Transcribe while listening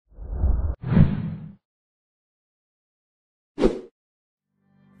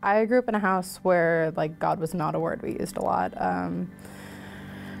I grew up in a house where like God was not a word we used a lot.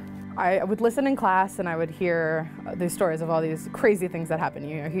 I would listen in class and I would hear these stories of all these crazy things that happen.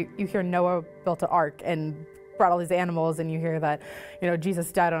 You hear Noah built an ark and brought all these animals, and you hear that,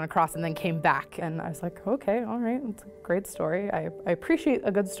 Jesus died on a cross and then came back. And I was like, okay, all right, it's a great story. I appreciate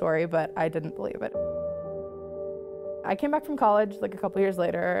a good story, but I didn't believe it. I came back from college like a couple years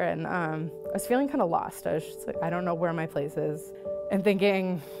later, and I was feeling kind of lost. I was just like, I don't know where my place is, and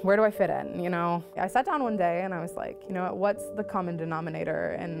thinking, where do I fit in, I sat down one day and I was like, what's the common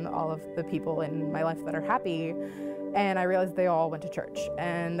denominator in all of the people in my life that are happy? And I realized they all went to church.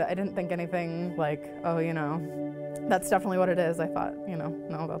 And I didn't think anything like, oh, that's definitely what it is. I thought,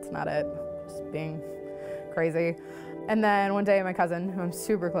 no, that's not it. Just being crazy. And then one day my cousin, who I'm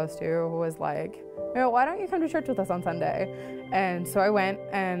super close to, was like, why don't you come to church with us on Sunday? And so I went,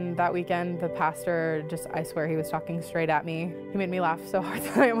 and that weekend the pastor I swear he was talking straight at me. He made me laugh so hard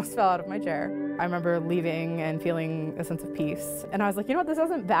that I almost fell out of my chair. I remember leaving and feeling a sense of peace. And I was like, this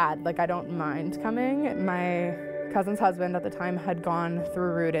isn't bad. Like, I don't mind coming. My cousin's husband at the time had gone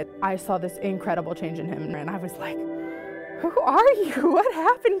through Rooted. I saw this incredible change in him, and I was like, who are you? What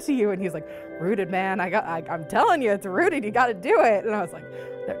happened to you? And he's like, Rooted, man. I'm telling you, it's Rooted. You got to do it. And I was like,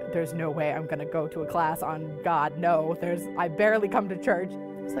 there's no way I'm going to go to a class on God. No, I barely come to church.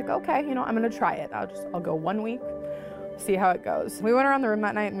 I was like, okay, I'm going to try it. I'll go 1 week, see how it goes. We went around the room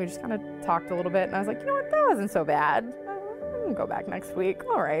that night and we just kind of talked a little bit. And I was like, that wasn't so bad. I'm gonna go back next week.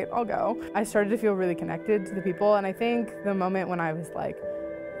 All right, I'll go. I started to feel really connected to the people. And I think the moment when I was like,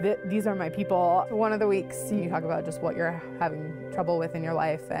 these are my people. One of the weeks you talk about just what you're having trouble with in your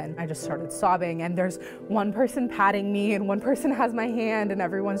life, and I just started sobbing, and there's one person patting me and one person has my hand, and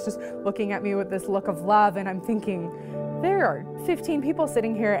everyone's just looking at me with this look of love, and I'm thinking, there are 15 people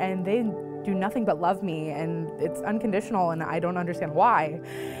sitting here and they do nothing but love me, and it's unconditional, and I don't understand why.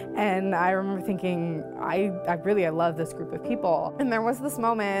 And I remember thinking, I love this group of people. And there was this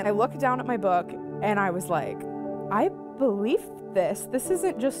moment, I looked down at my book and I was like, I believe this. This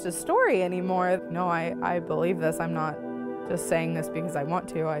isn't just a story anymore. No, I believe this. I'm not just saying this because I want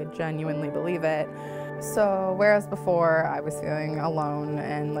to. I genuinely believe it. So whereas before I was feeling alone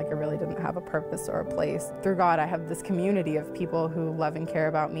and like I really didn't have a purpose or a place, through God I have this community of people who love and care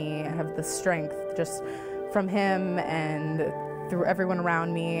about me. I have the strength just from Him and through everyone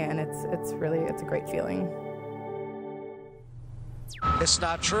around me, and it's a great feeling. It's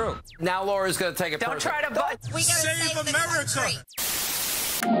not true. Now Laura's going to take it personal. Don't try to butt. We gotta save America.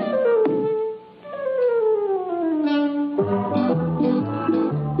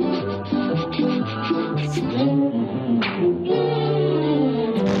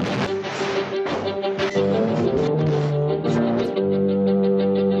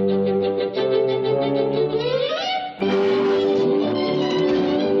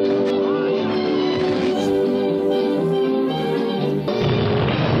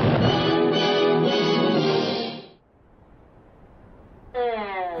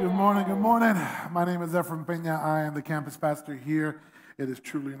 Good morning. My name is Ephraim Pena. I am the campus pastor here. It is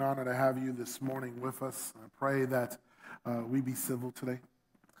truly an honor to have you this morning with us. I pray that we be civil today.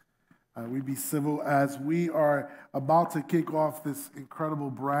 We be civil as we are about to kick off this incredible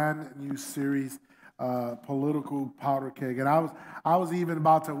brand new series, Political Powder Keg. And I was even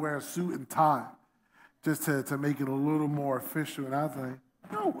about to wear a suit and tie just to make it a little more official. And I was like,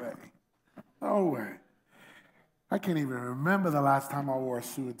 no way, no way. I can't even remember the last time I wore a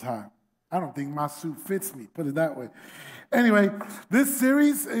suit and tie. I don't think my suit fits me, put it that way. Anyway, this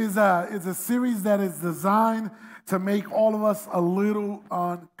series is a series that is designed to make all of us a little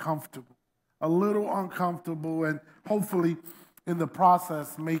uncomfortable, and hopefully in the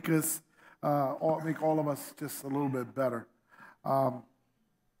process make all of us just a little bit better.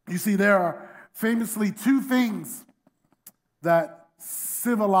 You see, there are famously two things that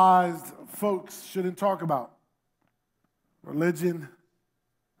civilized folks shouldn't talk about: religion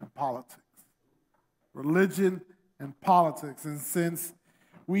and politics. Religion and politics. And since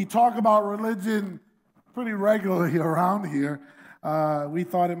we talk about religion pretty regularly around here, we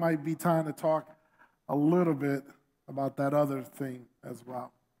thought it might be time to talk a little bit about that other thing as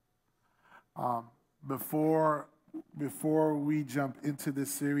well. Before we jump into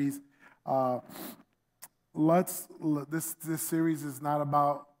this series, this series is not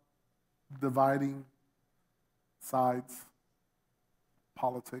about dividing sides,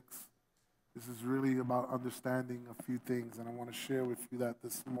 politics. This is really about understanding a few things, and I want to share with you that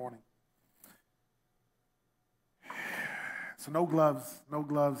this morning. So no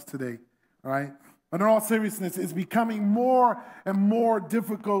gloves today, all right? But in all seriousness, it's becoming more and more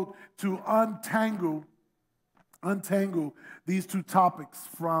difficult to untangle untangle these two topics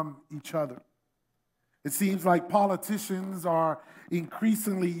from each other. It seems like politicians are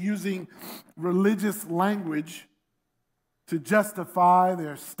increasingly using religious language to justify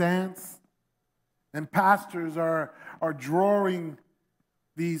their stance, and pastors are drawing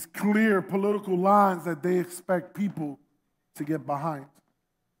these clear political lines that they expect people to get behind.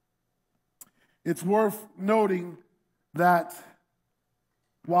 It's worth noting that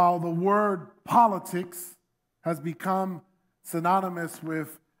while the word politics has become synonymous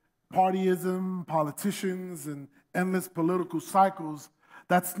with partyism, politicians, and endless political cycles,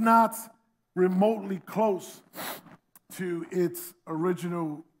 that's not remotely close to its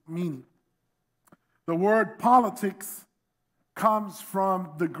original meaning. The word politics comes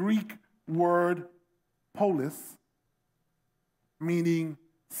from the Greek word polis, meaning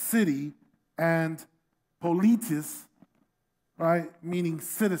city, and politis, right, meaning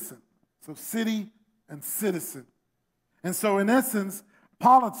citizen. So city and citizen. And so in essence,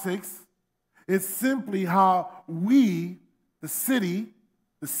 politics is simply how we, the city,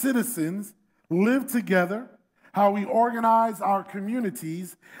 the citizens, live together, how we organize our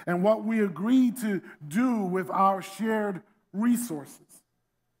communities, and what we agree to do with our shared resources,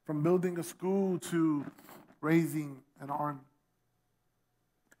 from building a school to raising an army.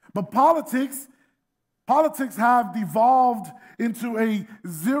 But politics have devolved into a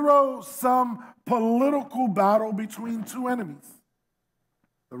zero-sum political battle between two enemies,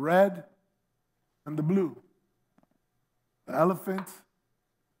 the red and the blue, the elephant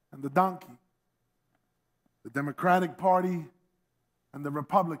and the donkey, the Democratic Party and the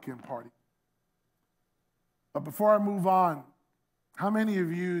Republican Party. But before I move on, how many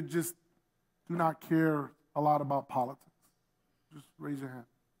of you just do not care a lot about politics? Just raise your hand.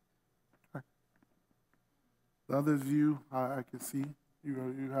 Okay. The others of you, I can see,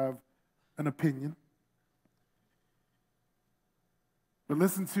 you have an opinion. But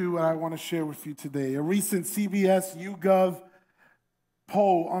listen to what I want to share with you today. A recent CBS YouGov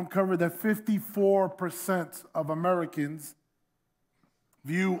poll uncovered that 54% of Americans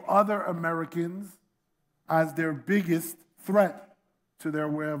view other Americans as their biggest threat to their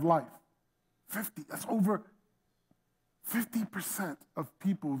way of life. That's over 50% of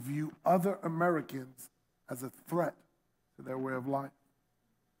people view other Americans as a threat to their way of life.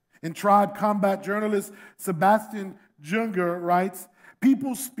 In Tribe Combat journalist Sebastian Junger writes,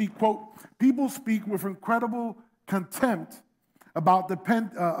 people speak, quote, people speak with incredible contempt about,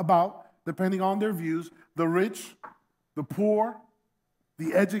 depending on their views, the rich, the poor,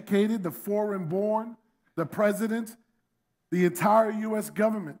 the educated, the foreign-born, the president, the entire U.S.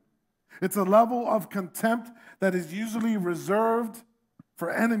 government. It's a level of contempt that is usually reserved for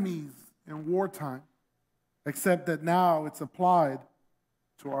enemies in wartime, except that now it's applied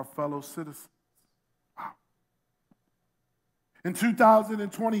to our fellow citizens. Wow. In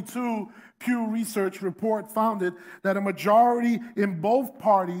 2022, Pew Research report found that a majority in both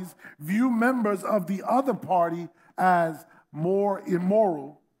parties view members of the other party as more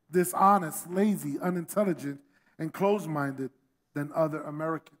immoral, dishonest, lazy, unintelligent, and closed-minded than other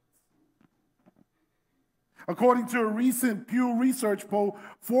Americans. According to a recent Pew Research poll,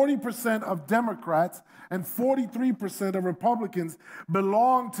 40% of Democrats and 43% of Republicans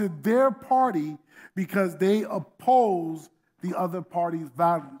belong to their party because they oppose the other party's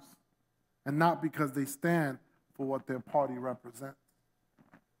values and not because they stand for what their party represents.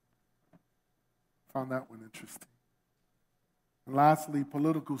 Found that one interesting. And lastly,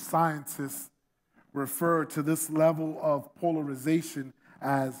 political scientists refer to this level of polarization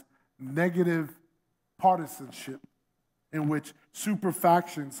as negative partisanship, in which super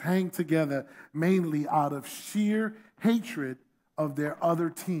factions hang together mainly out of sheer hatred of their other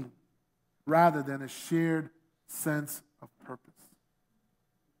team, rather than a shared sense of purpose.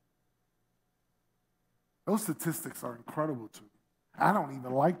 Those statistics are incredible to me. I don't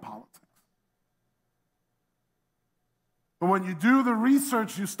even like politics. But when you do the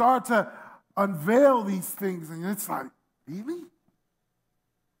research, you start to unveil these things, and it's like, really?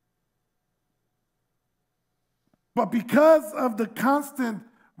 But because of the constant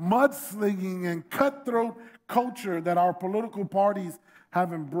mudslinging and cutthroat culture that our political parties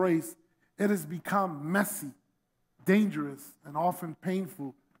have embraced, it has become messy, dangerous, and often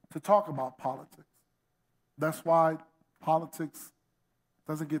painful to talk about politics. That's why politics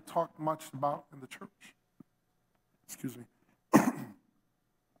doesn't get talked much about in the church. Excuse me.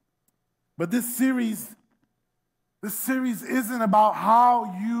 But this series isn't about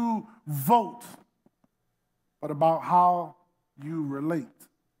how you vote, but about how you relate.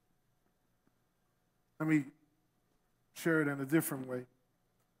 Let me share it in a different way.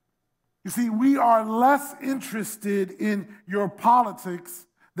 You see, we are less interested in your politics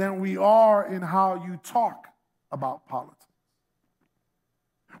than we are in how you talk about politics.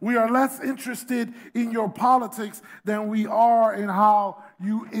 We are less interested in your politics than we are in how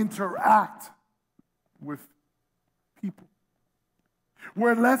you interact with people.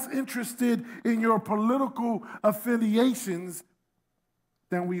 We're less interested in your political affiliations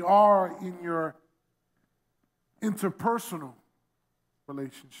than we are in your interpersonal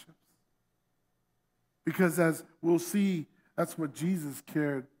relationships. Because as we'll see, that's what Jesus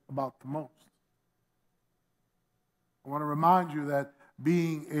cared about the most. I want to remind you that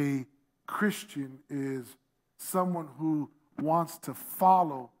being a Christian is someone who wants to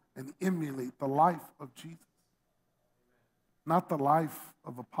follow and emulate the life of Jesus, not the life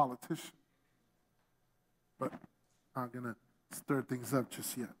of a politician. But I'm not going to stir things up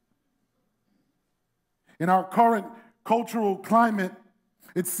just yet. In our current cultural climate,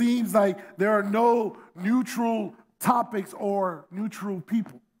 it seems like there are no neutral topics or neutral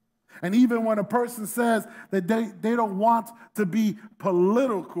people. And even when a person says that they don't want to be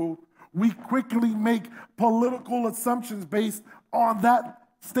political, we quickly make political assumptions based on that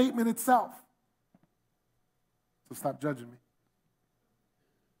statement itself. So stop judging me.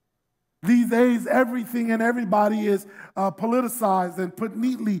 These days, everything and everybody is politicized and put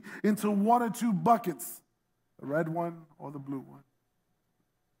neatly into one or two buckets, the red one or the blue one.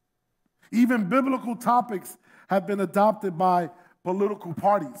 Even biblical topics have been adopted by political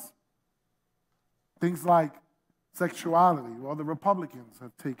parties. Things like sexuality, well, the Republicans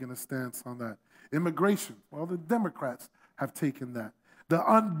have taken a stance on that. Immigration, well, the Democrats have taken that. The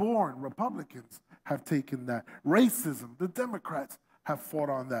unborn, Republicans have taken that. Racism, the Democrats have fought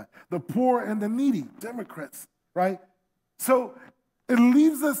on that. The poor and the needy, Democrats, right? So it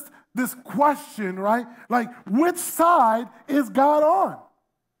leaves us this question, right? Like, which side is God on?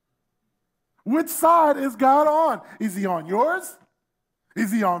 Which side is God on? Is he on yours?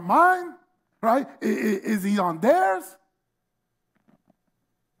 Is he on mine? Right? Is he on theirs?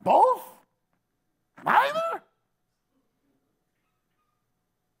 Both? Neither?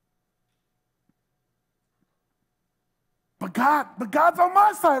 But God's on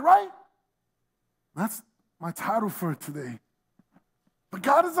my side, right? That's my title for today. But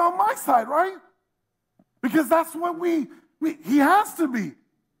God is on my side, right? Because that's what he has to be.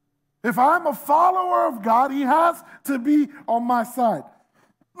 If I'm a follower of God, he has to be on my side.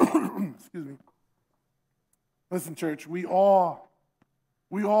 Excuse me. Listen, church, we all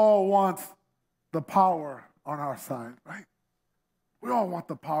want the power on our side, right? We all want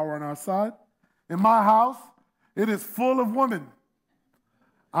the power on our side. In my house, it is full of women.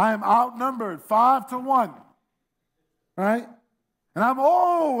 I am outnumbered 5-1, right? And I'm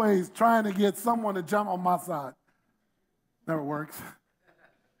always trying to get someone to jump on my side. Never works.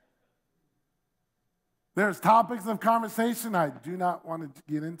 There's topics of conversation I do not want to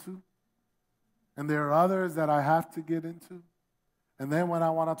get into. And there are others that I have to get into. And then when I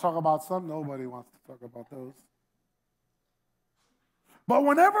want to talk about some, nobody wants to talk about those. But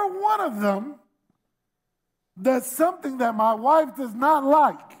whenever one of them does something that my wife does not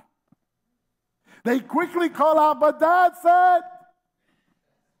like, they quickly call out, but Dad said.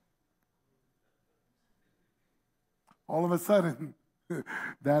 All of a sudden,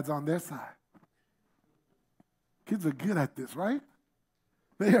 Dad's on their side. Kids are good at this, right?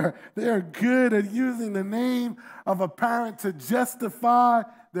 They are good at using the name of a parent to justify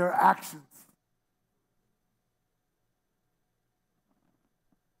their actions.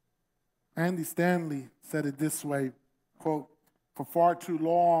 Andy Stanley said it this way, quote, "For far too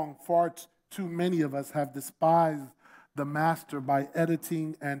long, far too many of us have despised the master by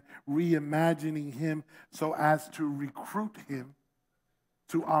editing and reimagining him so as to recruit him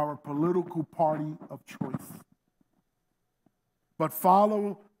to our political party of choice. But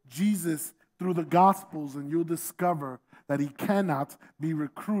follow Jesus through the Gospels and you'll discover that he cannot be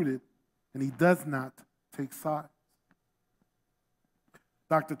recruited and he does not take sides."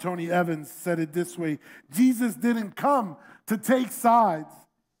 Dr. Tony Evans said it this way, Jesus didn't come to take sides,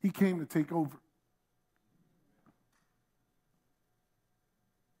 he came to take over.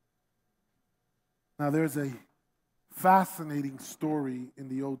 Now there's a fascinating story in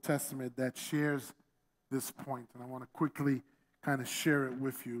the Old Testament that shares this point, and I want to quickly kind of share it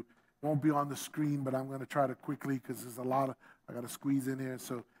with you. It won't be on the screen, but I'm going to try to quickly because there's a lot of, I got to squeeze in here.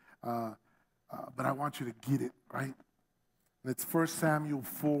 So, but I want you to get it, right? And it's 1 Samuel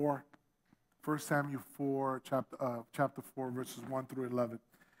 4, chapter 4, verses 1 through 11.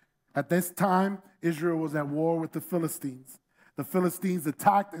 At this time, Israel was at war with the Philistines. The Philistines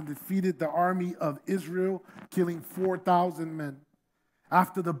attacked and defeated the army of Israel, killing 4,000 men.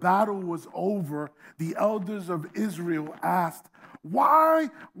 After the battle was over, the elders of Israel asked, Why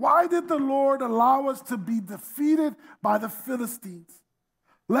did the Lord allow us to be defeated by the Philistines?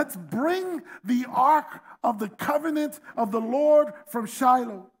 Let's bring the ark of the covenant of the Lord from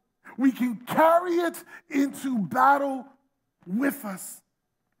Shiloh. We can carry it into battle with us.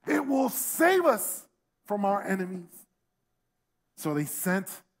 It will save us from our enemies. So they sent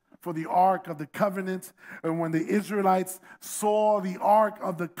for the ark of the covenant, and when the Israelites saw the ark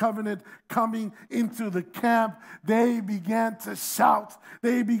of the covenant coming into the camp, they began to shout,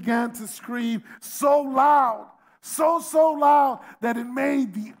 they began to scream so loud, so loud that it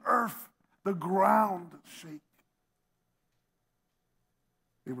made the earth, the ground shake.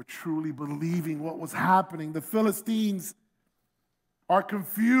 They were truly believing what was happening. The Philistines are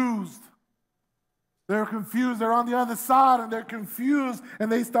confused. They're confused. They're on the other side and they're confused. And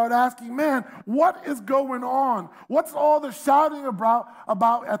they start asking, man, what is going on? What's all the shouting about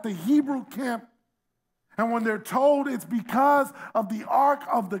at the Hebrew camp? And when they're told it's because of the Ark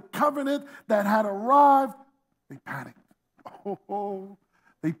of the Covenant that had arrived, they panicked. Oh,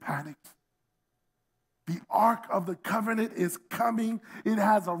 they panicked. The Ark of the Covenant is coming. It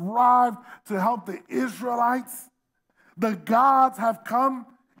has arrived to help the Israelites. The gods have come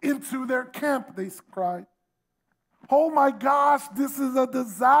into their camp, they cried. Oh my gosh, this is a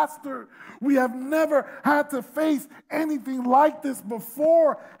disaster. We have never had to face anything like this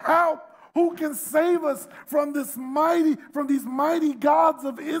before. Help! Who can save us from these mighty gods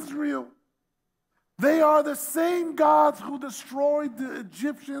of Israel? They are the same gods who destroyed the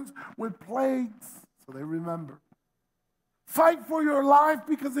Egyptians with plagues. So they remember. Fight for your life,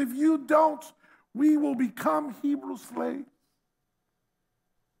 because if you don't, we will become Hebrew slaves.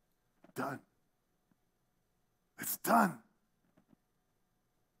 Done. It's done.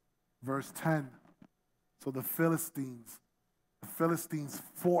 Verse 10. So the Philistines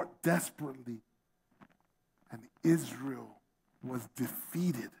fought desperately, and Israel was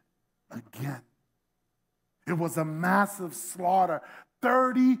defeated again. It was a massive slaughter.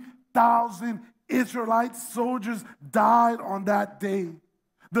 30,000 Israelite soldiers died on that day.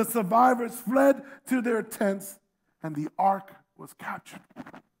 The survivors fled to their tents, and the ark was captured.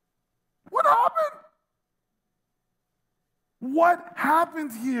 What happened? What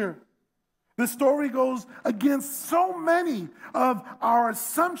happened here? The story goes against so many of our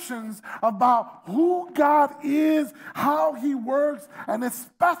assumptions about who God is, how he works, and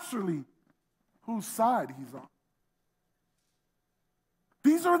especially whose side he's on.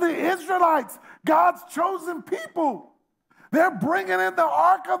 These are the Israelites, God's chosen people. They're bringing in the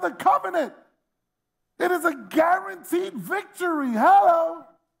Ark of the Covenant. It is a guaranteed victory. Hello.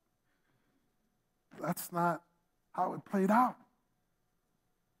 That's not how it played out.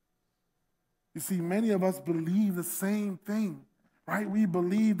 You see, many of us believe the same thing, right? We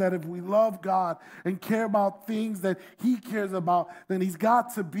believe that if we love God and care about things that he cares about, then he's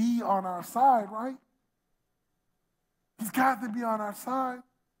got to be on our side, right? He's got to be on our side.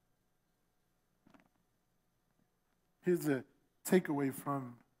 Here's a takeaway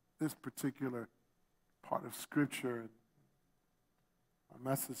from this particular part of Scripture and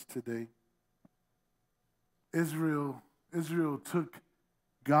our message today. Israel took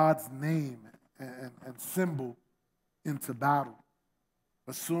God's name and symbol into battle,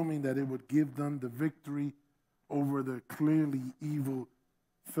 assuming that it would give them the victory over the clearly evil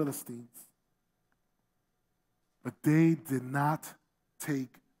Philistines. But they did not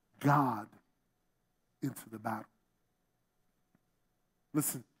take God into the battle.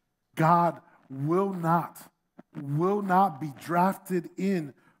 Listen, God will not be drafted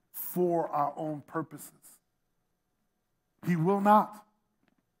in for our own purposes. He will not.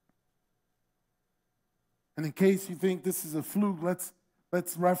 And in case you think this is a fluke,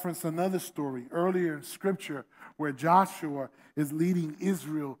 let's reference another story earlier in Scripture where Joshua is leading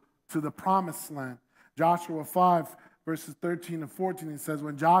Israel to the promised land. Joshua 5, verses 13 and 14, it says,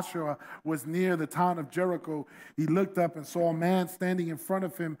 when Joshua was near the town of Jericho, he looked up and saw a man standing in front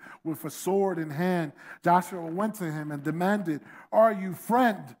of him with a sword in hand. Joshua went to him and demanded, "Are you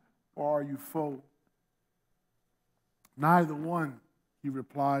friend or are you foe?" "Neither one," he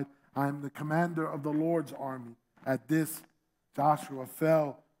replied. "I am the commander of the Lord's army." At this, Joshua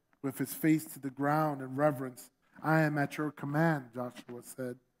fell with his face to the ground in reverence. "I am at your command," Joshua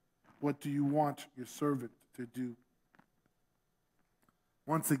said. "What do you want your servant to do?"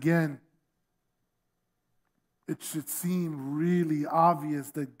 Once again, it should seem really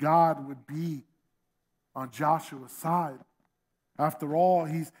obvious that God would be on Joshua's side. After all,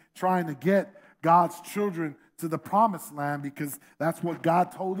 he's trying to get God's children to the promised land because that's what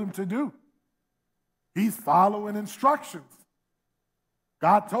God told him to do. He's following instructions.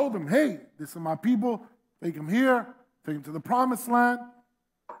 God told them, hey, this are my people. Take them here. Take them to the promised land.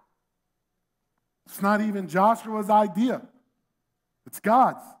 It's not even Joshua's idea. It's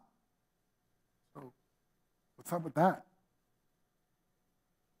God's. So what's up with that?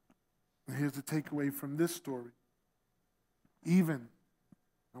 And here's the takeaway from this story. Even,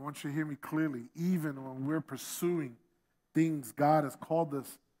 I want you to hear me clearly, even when we're pursuing things God has called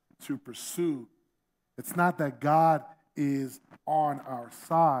us to pursue, it's not that God is on our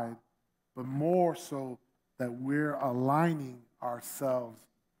side, but more so that we're aligning ourselves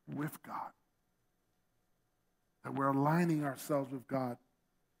with God. That we're aligning ourselves with God.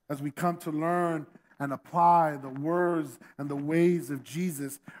 As we come to learn and apply the words and the ways of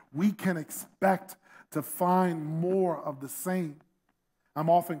Jesus, we can expect to find more of the same. I'm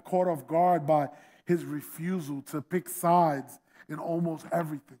often caught off guard by his refusal to pick sides in almost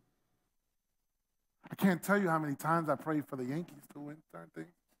everything. I can't tell you how many times I prayed for the Yankees to win certain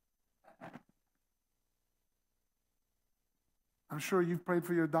things. I'm sure you've prayed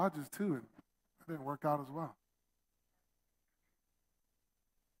for your Dodgers too, and it didn't work out as well.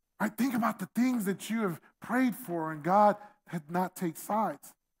 I think about the things that you have prayed for, and God had not take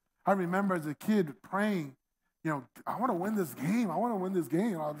sides. I remember as a kid praying, I want to win this game. I want to win this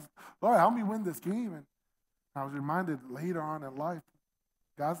game. Lord, help me win this game. And I was reminded later on in life,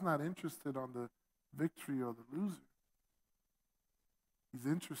 God's not interested on the victory or the loser. He's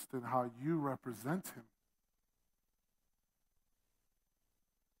interested in how you represent him.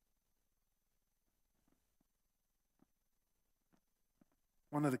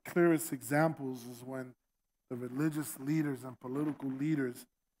 One of the clearest examples is when the religious leaders and political leaders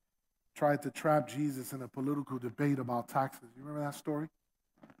tried to trap Jesus in a political debate about taxes. You remember that story?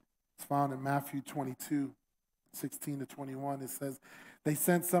 It's found in Matthew 22, 16 to 21. It says, they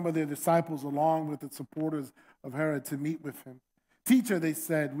sent some of their disciples along with the supporters of Herod to meet with him. Teacher, they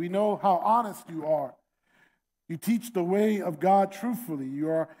said, we know how honest you are. You teach the way of God truthfully. You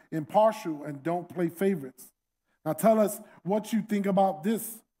are impartial and don't play favorites. Now tell us what you think about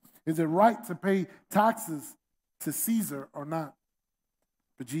this. Is it right to pay taxes to Caesar or not?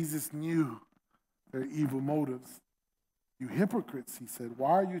 But Jesus knew their evil motives. You hypocrites, he said,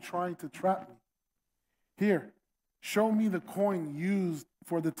 why are you trying to trap me? Here, show me the coin used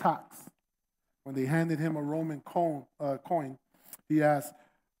for the tax. When they handed him a Roman coin, he asked,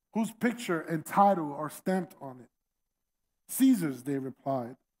 whose picture and title are stamped on it? Caesar's, they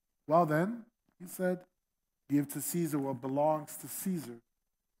replied. Well then, he said, give to Caesar what belongs to Caesar,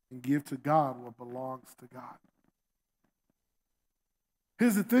 and give to God what belongs to God.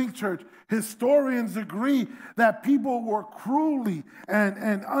 Here's the thing, church. Historians agree that people were cruelly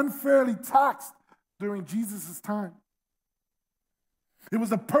and unfairly taxed during Jesus' time. It was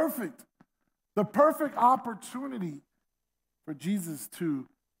the perfect opportunity for Jesus to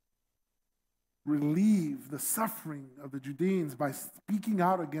relieve the suffering of the Judeans by speaking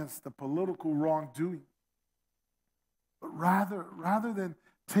out against the political wrongdoing. But rather than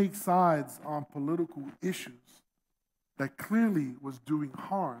take sides on political issues that clearly was doing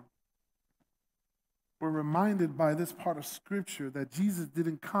harm, we're reminded by this part of Scripture that Jesus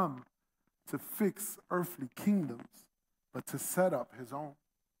didn't come to fix earthly kingdoms, but to set up his own.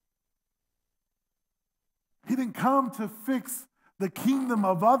 He didn't come to fix the kingdom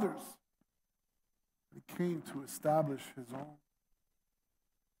of others. He came to establish his own.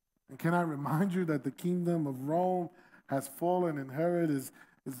 And can I remind you that the kingdom of Rome has fallen, and Herod is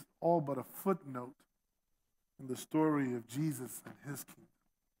all but a footnote in the story of Jesus and his kingdom.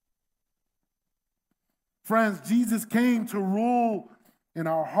 Friends, Jesus came to rule in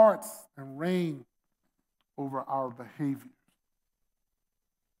our hearts and reign over our behaviors.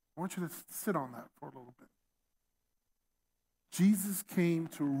 I want you to sit on that for a little bit. Jesus came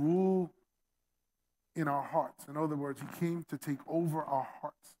to rule in our hearts. In other words, he came to take over our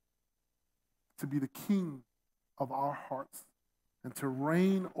hearts, to be the king of our hearts, and to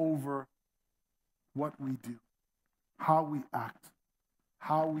reign over what we do, how we act,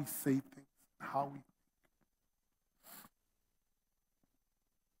 how we say things, how we think.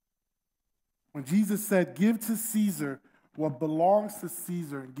 When Jesus said, give to Caesar what belongs to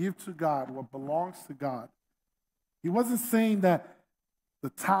Caesar and give to God what belongs to God, he wasn't saying that the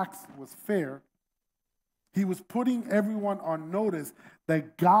tax was fair. He was putting everyone on notice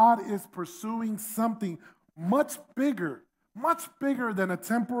that God is pursuing something much bigger than a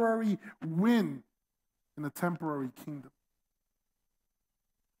temporary win in a temporary kingdom.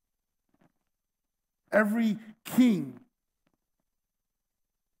 Every king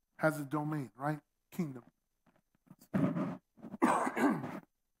has a domain, right? Kingdom.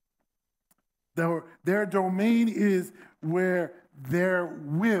 Their domain is where their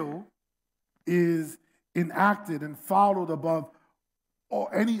will is enacted and followed above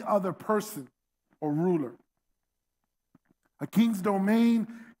any other person or ruler. A king's domain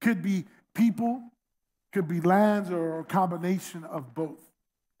could be people, could be lands, or a combination of both.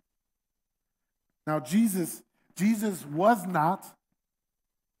 Now, Jesus was not,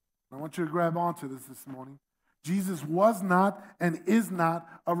 I want you to grab onto this morning, Jesus was not and is not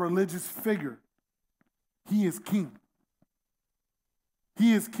a religious figure. He is king.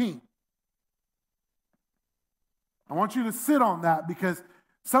 He is king. I want you to sit on that because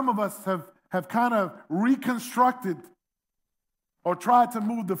some of us have kind of reconstructed or tried to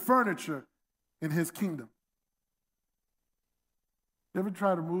move the furniture in his kingdom. You ever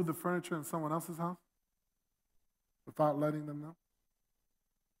try to move the furniture in someone else's house without letting them know?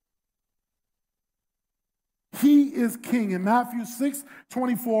 He is king. And Matthew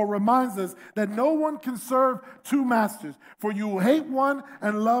 6:24 reminds us that no one can serve two masters. For you will hate one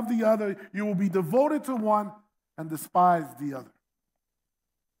and love the other. You will be devoted to one and despise the other.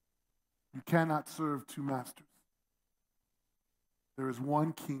 You cannot serve two masters. There is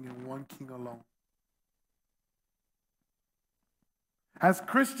one king and one king alone. As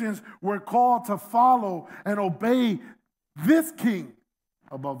Christians, we're called to follow and obey this king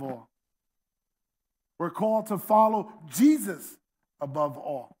above all. We're called to follow Jesus above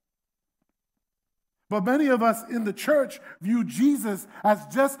all. But many of us in the church view Jesus as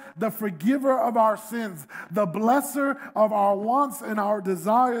just the forgiver of our sins, the blesser of our wants and our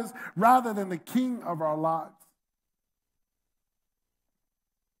desires, rather than the king of our lives.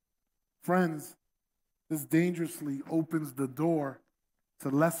 Friends, this dangerously opens the door to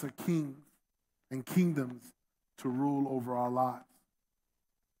lesser kings and kingdoms to rule over our lives.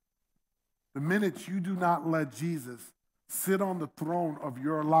 The minute you do not let Jesus sit on the throne of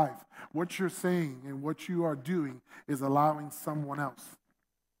your life, what you're saying and what you are doing is allowing someone else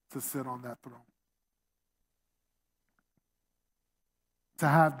to sit on that throne. To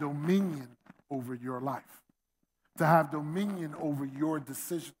have dominion over your life. To have dominion over your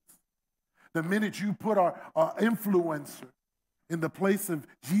decisions. The minute you put our influencer in the place of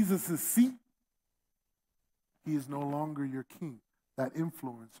Jesus' seat, he is no longer your king. That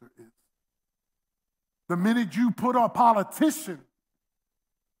influencer is. The minute you put a politician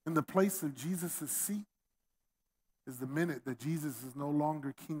in the place of Jesus' seat is the minute that Jesus is no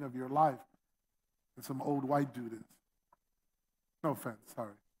longer king of your life and some old white dude is. No offense,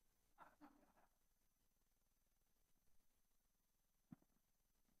 sorry.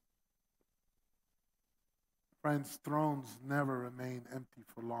 Friends, thrones never remain empty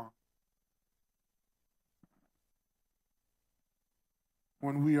for long.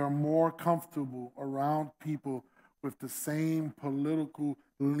 When we are more comfortable around people with the same political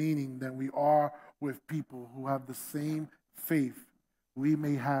leaning than we are with people who have the same faith, we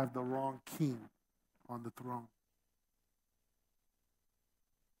may have the wrong king on the throne.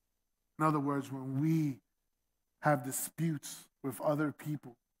 In other words, when we have disputes with other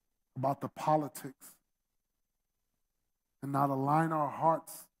people about the politics and not align our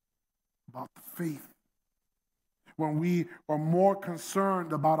hearts about the faith, when we are more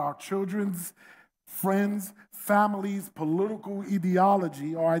concerned about our children's, friends, families, political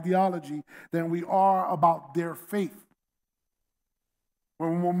ideology than we are about their faith.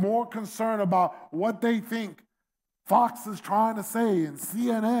 When we're more concerned about what they think Fox is trying to say and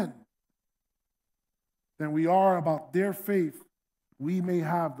CNN than we are about their faith, we may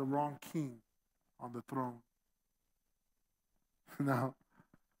have the wrong king on the throne. Now,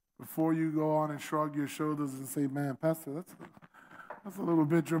 before you go on and shrug your shoulders and say, man, Pastor, that's a little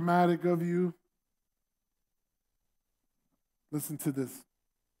bit dramatic of you. Listen to this.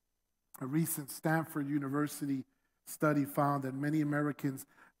 A recent Stanford University study found that many Americans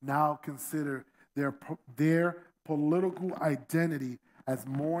now consider their political identity as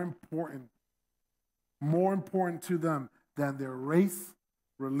more important to them than their race,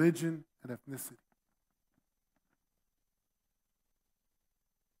 religion, and ethnicity.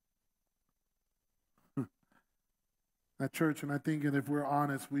 At church, and I think that if we're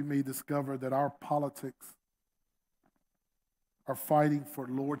honest, we may discover that our politics are fighting for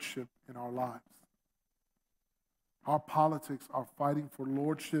lordship in our lives. Our politics are fighting for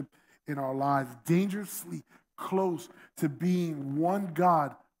lordship in our lives, dangerously close to being one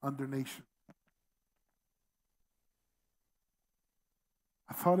God under nation.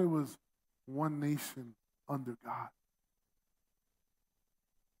 I thought it was one nation under God.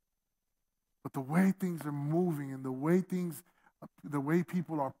 But the way things are moving and the way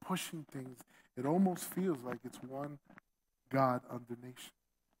people are pushing things, it almost feels like it's one God under nation.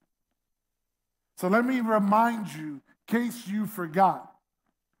 So let me remind you in case you forgot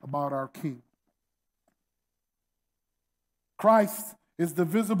about our King. Christ is the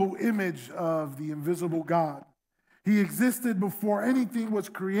visible image of the invisible God. He existed before anything was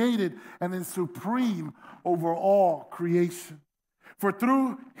created and is supreme over all creation. For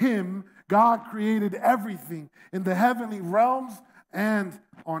through him, God created everything in the heavenly realms and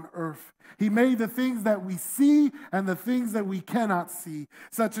on earth. He made the things that we see and the things that we cannot see,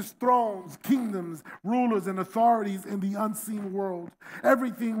 such as thrones, kingdoms, rulers, and authorities in the unseen world.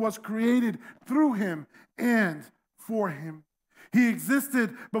 Everything was created through him and for him. He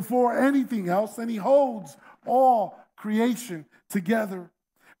existed before anything else, and he holds all creation together.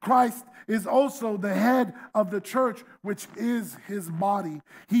 Christ is also the head of the church, which is his body.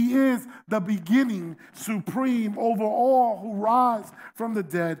 He is the beginning, supreme over all who rise from the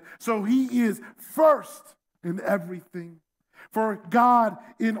dead. So he is first in everything. For God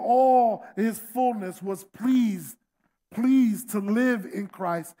in all his fullness was pleased to live in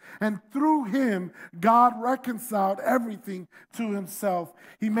Christ. And through him, God reconciled everything to himself.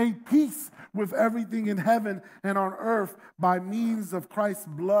 He made peace with everything in heaven and on earth by means of Christ's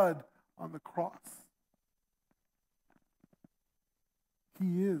blood on the cross.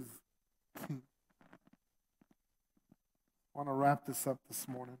 He is King. I want to wrap this up this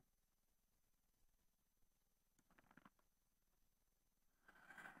morning.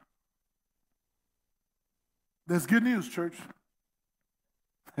 There's good news, church.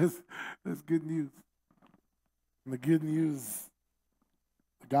 There's good news. And the good news,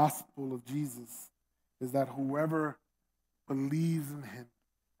 the gospel of Jesus, is that whoever believes in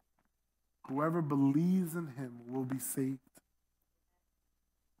him will be saved.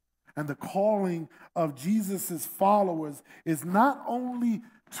 And the calling of Jesus' followers is not only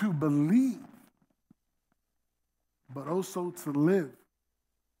to believe, but also to live,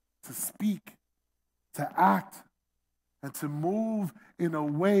 to speak, to act, and to move in a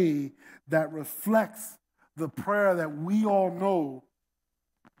way that reflects the prayer that we all know: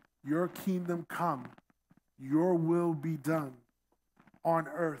 your kingdom come, your will be done on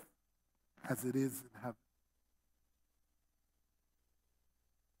earth as it is in heaven.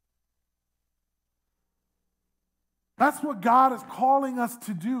 That's what God is calling us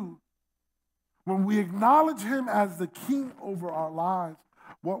to do. When we acknowledge him as the king over our lives,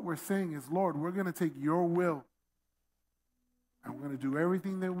 what we're saying is, Lord, we're going to take your will and we're going to do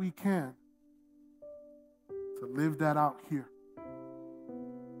everything that we can to live that out here.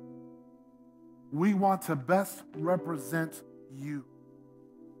 We want to best represent you.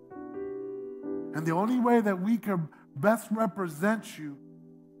 And the only way that we can best represent you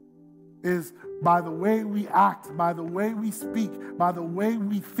is by the way we act, by the way we speak, by the way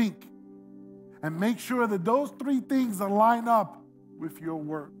we think. And make sure that those three things align up with your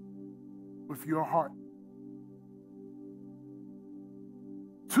word, with your heart.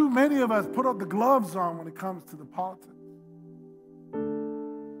 Too many of us put up the gloves on when it comes to the politics.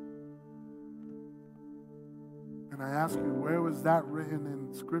 And I ask you, where was that written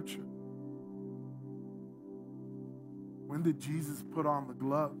in Scripture? When did Jesus put on the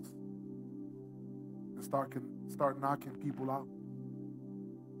gloves and start knocking people out?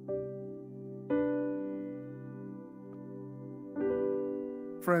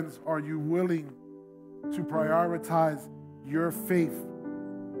 Friends, are you willing to prioritize your faith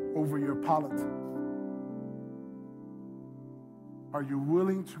over your politics? Are you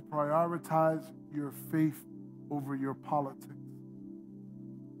willing to prioritize your faith over your politics?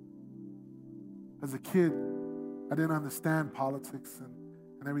 As a kid, I didn't understand politics,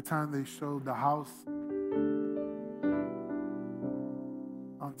 and every time they showed the House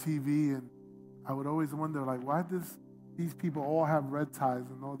on TV, and I would always wonder, like, why does these people all have red ties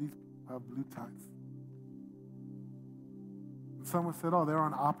and all these people have blue ties? And someone said, oh, they're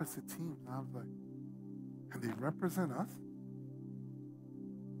on opposite teams. And I was like, and they represent us?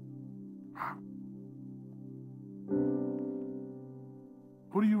 Wow.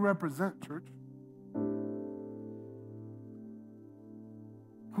 Who do you represent, church?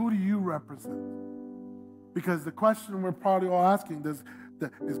 Who do you represent? Because the question we're probably all asking is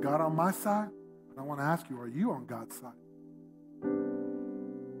God on my side? And I want to ask you, are you on God's side?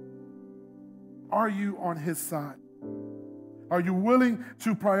 Are you on his side? Are you willing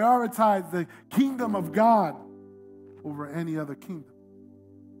to prioritize the kingdom of God over any other kingdom?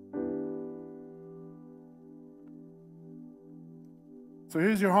 So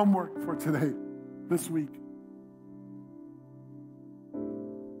here's your homework for today, this week.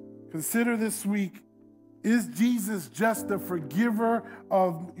 Consider this week, is Jesus just the forgiver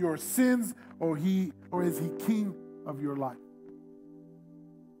of your sins, or is he king of your life?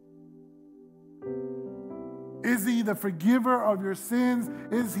 Is he the forgiver of your sins?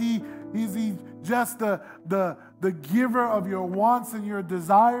 Is he just the giver of your wants and your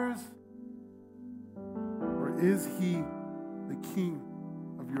desires? Or is he the king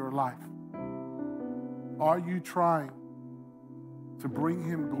of your life? Are you trying to bring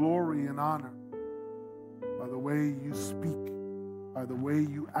him glory and honor by the way you speak, by the way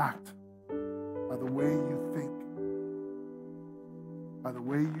you act, by the way you think, by the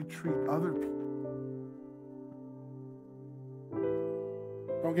way you treat other people?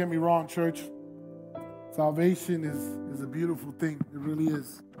 Don't get me wrong, church. Salvation is a beautiful thing. It really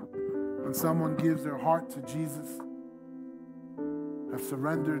is. When someone gives their heart to Jesus, have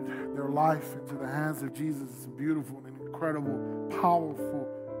surrendered their life into the hands of Jesus, it's a beautiful and incredible, powerful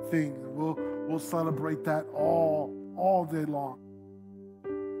thing. And we'll celebrate that all day long.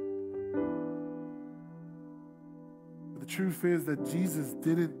 But the truth is that Jesus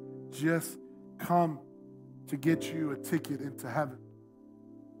didn't just come to get you a ticket into heaven.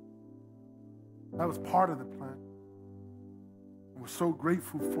 That was part of the plan. And we're so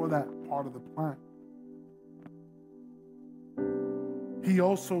grateful for that part of the plan. He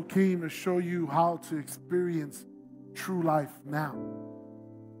also came to show you how to experience true life now,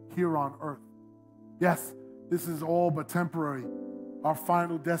 here on earth. Yes, this is all but temporary. Our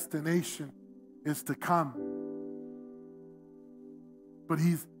final destination is to come. But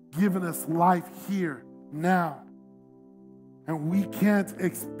he's given us life here, now. And we can't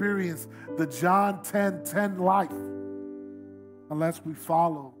experience the John 10:10 life unless we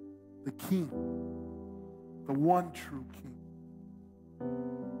follow the King, the one true King.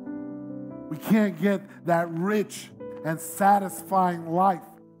 We can't get that rich and satisfying life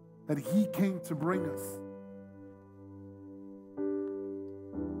that he came to bring us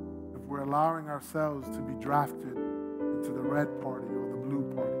if we're allowing ourselves to be drafted into the red party or the blue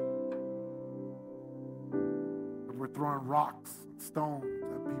party. We're throwing rocks and stones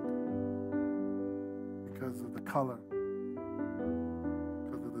at people because of the color,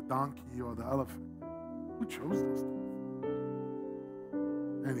 because of the donkey or the elephant. Who chose those things?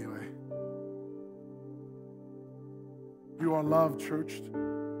 Anyway, you are loved, church.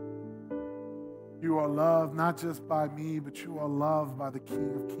 You are loved not just by me, but you are loved by the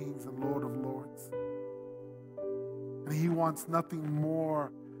King of Kings and Lord of Lords. And he wants nothing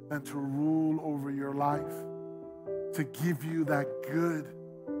more than to rule over your life, to give you that good,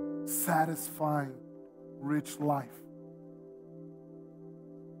 satisfying, rich life.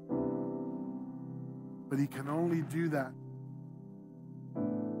 But he can only do that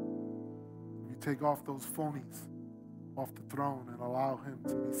if you take off those phonies off the throne and allow him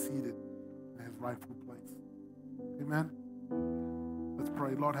to be seated in his rightful place. Amen? Let's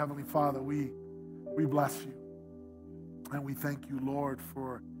pray. Lord, Heavenly Father, we bless you. And we thank you, Lord,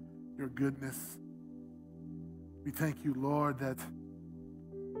 for your goodness. We thank you, Lord, that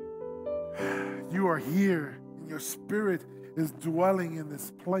you are here and your Spirit is dwelling in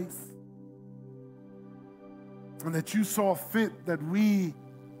this place. And that you saw fit that we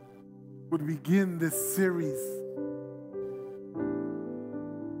would begin this series,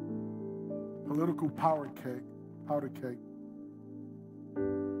 Political Powder Keg.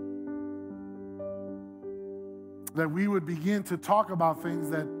 That we would begin to talk about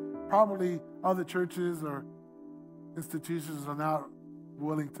things that probably other churches or institutions are not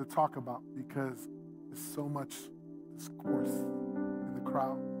willing to talk about because there's so much discourse in the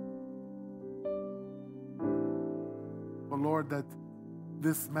crowd. But Lord, that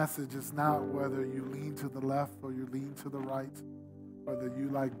this message is not whether you lean to the left or you lean to the right, whether you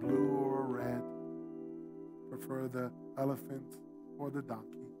like blue or red, prefer the elephant or the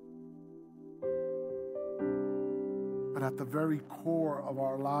donkey. But at the very core of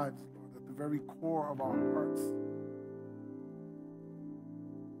our lives, Lord, at the very core of our hearts,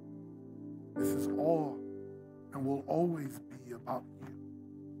 this is all and will always be about you.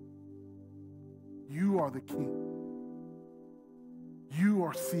 You are the King. You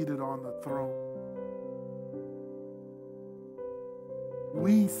are seated on the throne.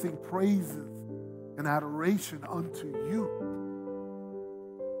 We sing praises and adoration unto you.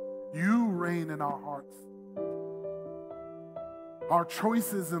 You reign in our hearts. Our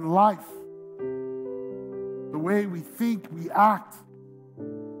choices in life, the way we think, we act,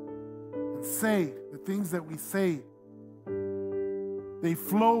 and say, the things that we say, they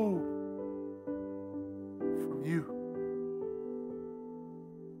flow from you.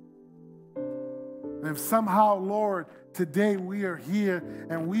 And if somehow, Lord, today we are here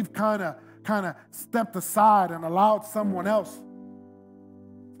and we've kind of stepped aside and allowed someone else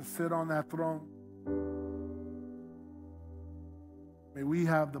to sit on that throne, may we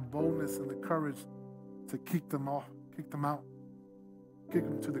have the boldness and the courage to kick them out, kick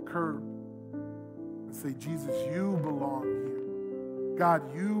them to the curb and say, Jesus, you belong here. God,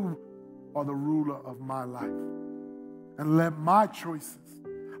 you are the ruler of my life. And let my choices,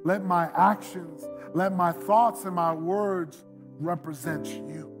 let my actions, let my thoughts and my words represent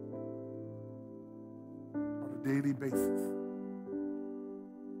you on a daily basis.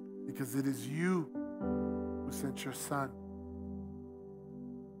 Because it is you who sent your son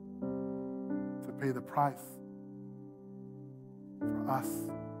to pay the price for us.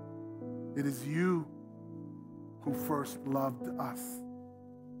 It is you who first loved us.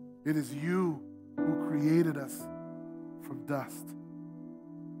 It is you who created us from dust.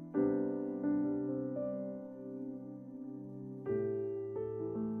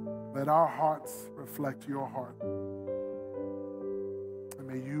 Let our hearts reflect your heart. And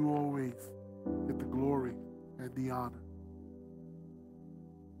may you always get the glory and the honor.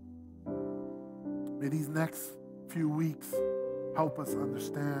 May these next few weeks help us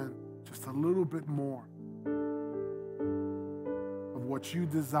understand just a little bit more of what you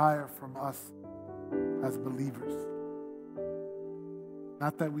desire from us as believers.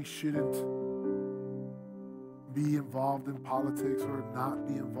 Not that we shouldn't be involved in politics or not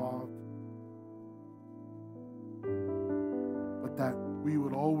be involved, but that we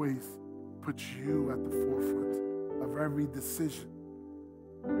would always put you at the forefront of every decision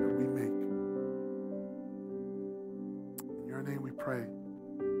that we make. In your name we pray.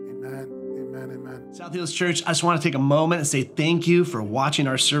 Amen. Amen, amen. South Hills Church, I just want to take a moment and say thank you for watching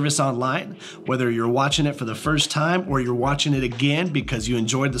our service online. Whether you're watching it for the first time or you're watching it again because you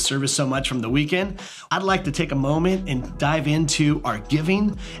enjoyed the service so much from the weekend, I'd like to take a moment and dive into our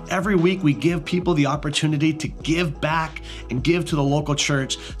giving. Every week we give people the opportunity to give back and give to the local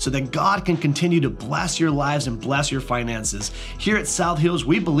church so that God can continue to bless your lives and bless your finances. Here at South Hills,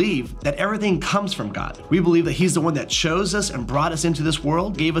 we believe that everything comes from God. We believe that He's the one that chose us and brought us into this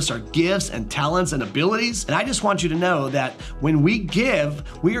world, gave us our gifts and talents and abilities. And I just want you to know that when we give,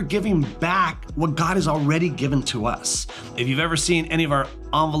 we are giving back what God has already given to us. If you've ever seen any of our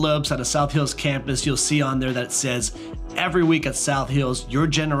envelopes at a South Hills campus, you'll see on there that it says, every week at South Hills, your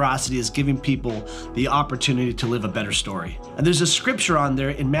generosity is giving people the opportunity to live a better story. And there's a scripture on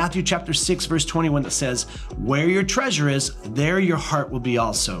there in Matthew chapter 6, verse 21 that says, where your treasure is, there your heart will be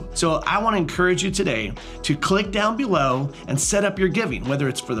also. So I want to encourage you today to click down below and set up your giving, whether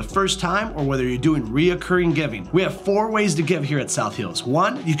it's for the first time or whether you're doing reoccurring giving. We have 4 ways to give here at South Hills.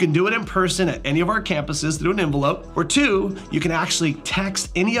 1, you can do it in person at any of our campuses through an envelope. Or 2, you can actually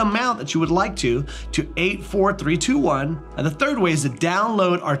text any amount that you would like to 84321. And the 3rd way is to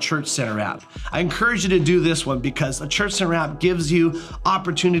download our Church Center app. I encourage you to do this one because the Church Center app gives you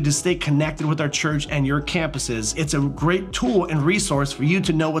opportunity to stay connected with our church and your campuses. It's a great tool and resource for you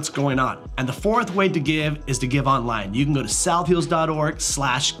to know what's going on. And the 4th way to give is to give online. You can go to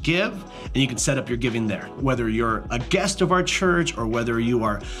southhills.org/give and you can set up your giving there. Whether you're a guest of our church or whether you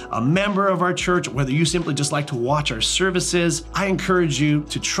are a member of our church, or whether you simply just like to watch our services, I encourage you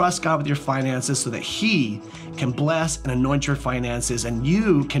to trust God with your finances so that He can bless and anoint your finances, and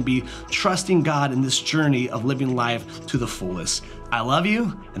you can be trusting God in this journey of living life to the fullest. I love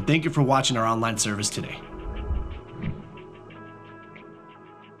you, and thank you for watching our online service today.